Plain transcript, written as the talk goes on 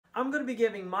I'm going to be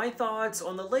giving my thoughts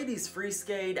on the ladies free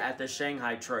skate at the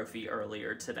Shanghai Trophy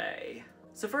earlier today.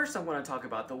 So first I want to talk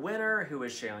about the winner, who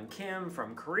is Chaeyeon Kim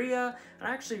from Korea, and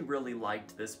I actually really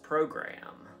liked this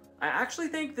program. I actually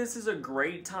think this is a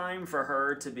great time for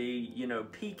her to be,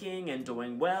 peaking and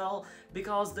doing well,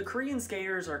 because the Korean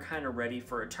skaters are kind of ready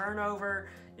for a turnover.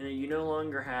 You no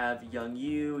longer have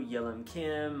Youngyu, Yelim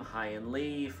Kim, Hyein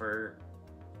Lee for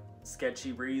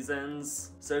sketchy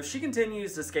reasons. So if she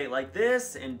continues to skate like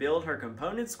this and build her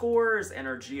component scores and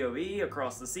her GOE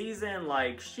across the season,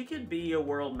 she could be a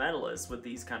world medalist with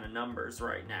these kind of numbers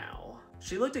right now.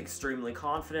 She looked extremely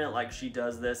confident, like she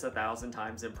does this 1,000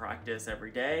 times in practice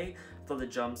every day. Thought the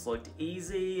jumps looked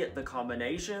easy, the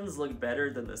combinations looked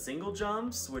better than the single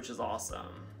jumps, which is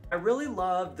awesome. I really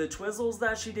loved the twizzles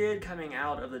that she did coming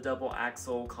out of the double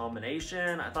axel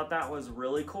combination. I thought that was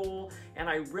really cool, and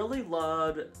I really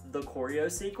loved the choreo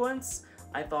sequence.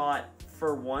 I thought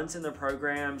for once in the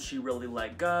program, she really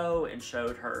let go and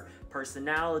showed her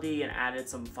personality and added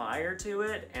some fire to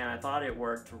it, and I thought it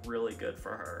worked really good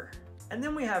for her. And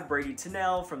then we have Bradie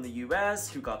Tennell from the US,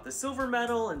 who got the silver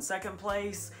medal in second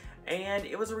place, and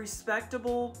it was a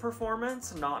respectable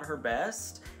performance, not her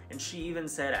best. And she even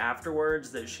said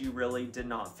afterwards that she really did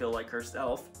not feel like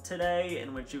herself today,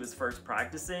 and when she was first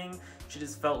practicing, she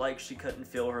just felt like she couldn't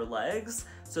feel her legs.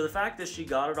 So the fact that she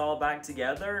got it all back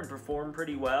together and performed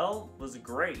pretty well was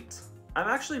great. I'm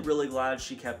actually really glad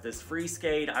she kept this free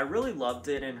skate. I really loved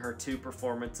it in her 2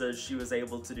 performances she was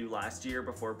able to do last year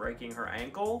before breaking her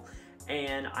ankle,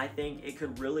 and I think it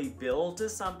could really build to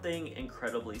something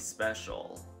incredibly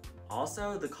special.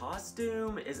 Also, the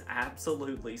costume is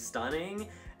absolutely stunning,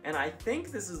 and I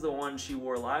think this is the one she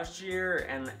wore last year,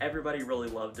 and everybody really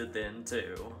loved it then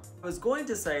too. I was going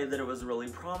to say that it was really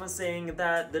promising,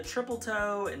 that the triple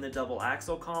toe and the double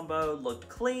axel combo looked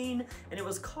clean, and it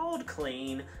was called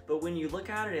clean, but when you look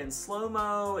at it in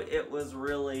slow-mo, it was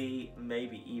really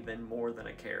maybe even more than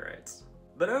a carrot.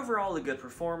 But overall, a good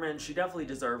performance. She definitely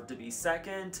deserved to be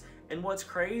second, and what's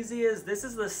crazy is this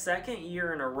is the 2nd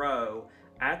year in a row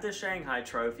at the Shanghai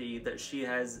Trophy that she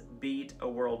has beat a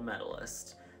world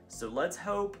medalist. So let's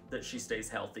hope that she stays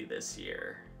healthy this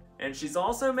year. And she's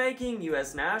also making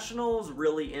US Nationals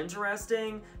really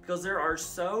interesting, because there are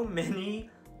so many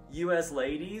US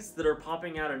ladies that are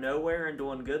popping out of nowhere and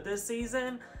doing good this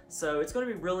season. So it's going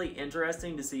to be really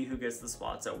interesting to see who gets the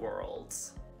spots at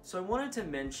Worlds. So I wanted to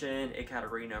mention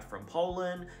Ekaterina from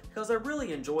Poland, because I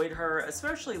really enjoyed her,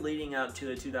 especially leading up to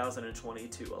the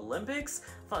 2022 Olympics.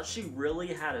 I thought she really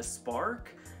had a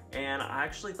spark, and I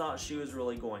actually thought she was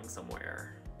really going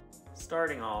somewhere.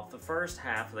 Starting off, the first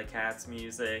half of the cat's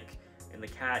music and the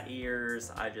cat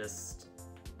ears,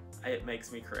 it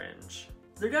makes me cringe.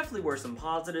 There definitely were some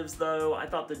positives though. I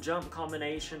thought the jump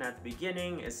combination at the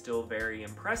beginning is still very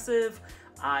impressive.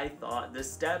 I thought the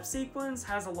step sequence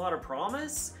has a lot of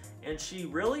promise, and she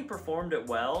really performed it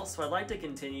well, so I'd like to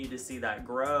continue to see that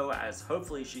grow as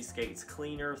hopefully she skates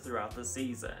cleaner throughout the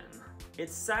season.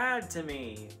 It's sad to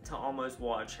me to almost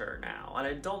watch her now, and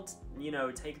I don't,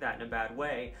 take that in a bad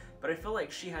way, but I feel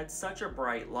like she had such a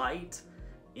bright light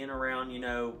in around,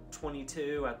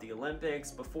 22 at the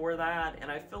Olympics before that,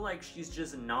 and I feel like she's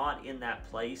just not in that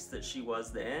place that she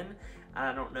was then.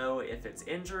 I don't know if it's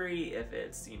injury, if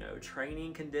it's,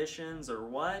 training conditions or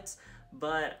what,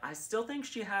 but I still think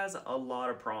she has a lot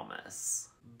of promise.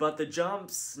 But the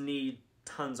jumps need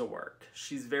tons of work.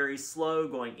 She's very slow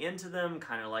going into them,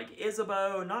 kind of like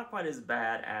Isabeau, not quite as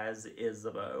bad as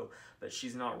Isabeau, but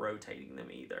she's not rotating them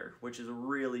either, which is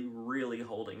really, really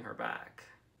holding her back.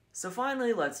 So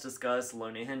finally, let's discuss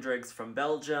Loena Hendrickx from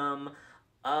Belgium.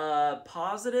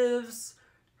 Positives,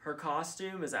 her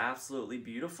costume is absolutely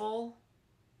beautiful,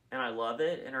 and I love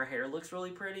it, and her hair looks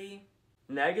really pretty.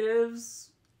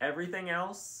 Negatives, everything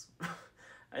else.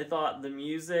 I thought the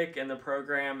music and the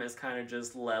program is kind of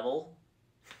just level.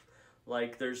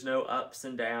 There's no ups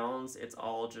and downs, it's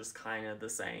all just kind of the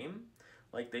same.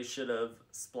 They should have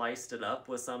spliced it up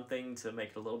with something to make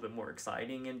it a little bit more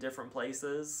exciting in different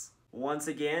places. Once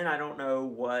again, I don't know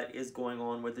what is going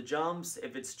on with the jumps,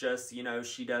 if it's just,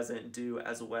 she doesn't do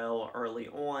as well early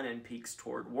on and peaks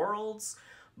toward Worlds,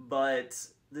 but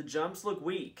the jumps look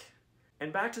weak.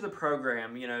 And back to the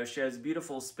program, she has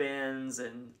beautiful spins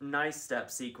and nice step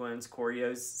sequence,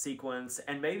 choreo sequence,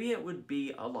 and maybe it would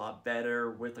be a lot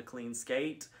better with a clean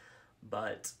skate,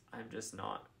 but I'm just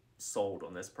not sold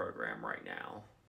on this program right now.